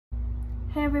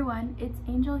Hey everyone, it's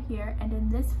Angel here, and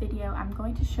in this video I'm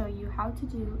going to show you how to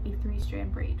do a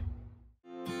 3-strand braid.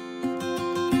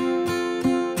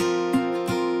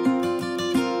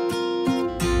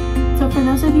 So for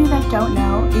those of you that don't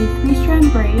know, a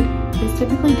 3-strand braid is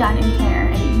typically done in hair,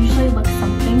 and it usually looks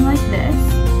something like this.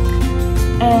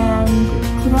 And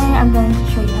today I'm going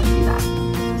to show you how to do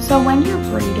that. So when you're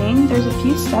braiding, there's a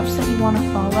few steps that you want to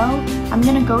follow. I'm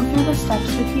going to go through the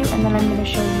steps with you, and then I'm going to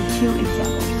show you 2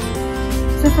 examples.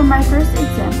 So for my first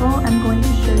example, I'm going to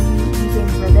show you using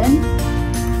ribbon,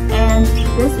 and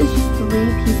this is just 3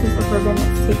 pieces of ribbon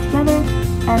that's taped together,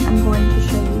 and I'm going to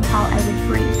show you how I would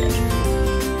braid this.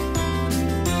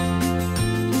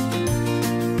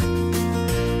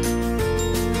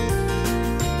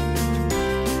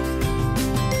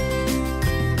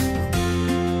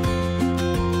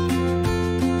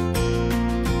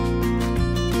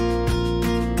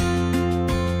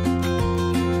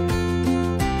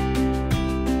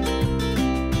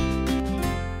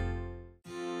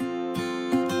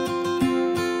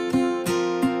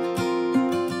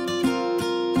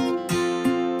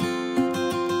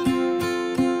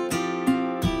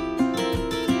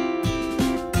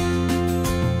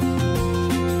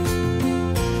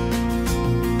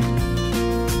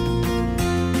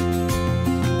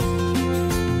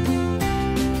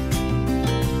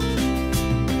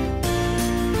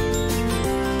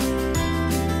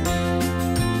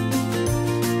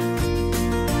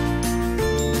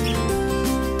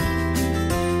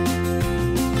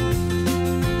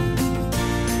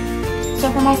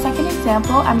 So for my second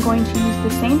example, I'm going to use the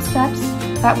same steps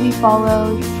that we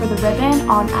followed for the ribbon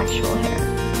on actual hair.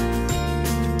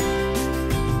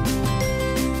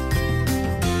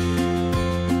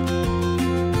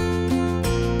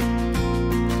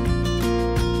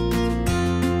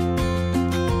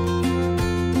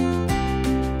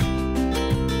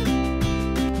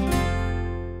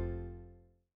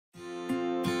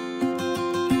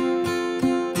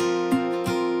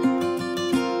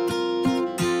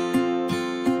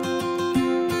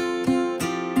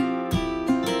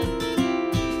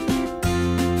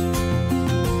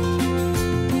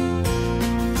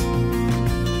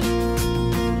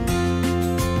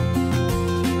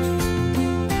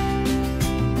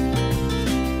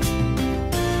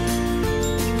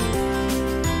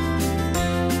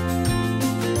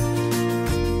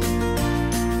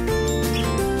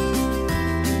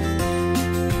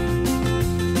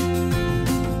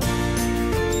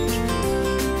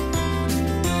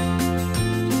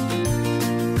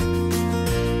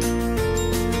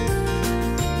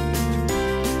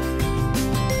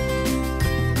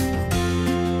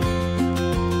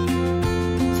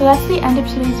 So that's the end of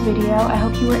today's video. I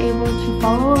hope you were able to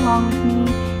follow along with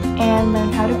me and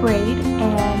learn how to braid,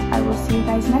 and I will see you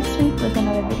guys next week with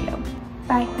another video.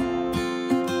 Bye!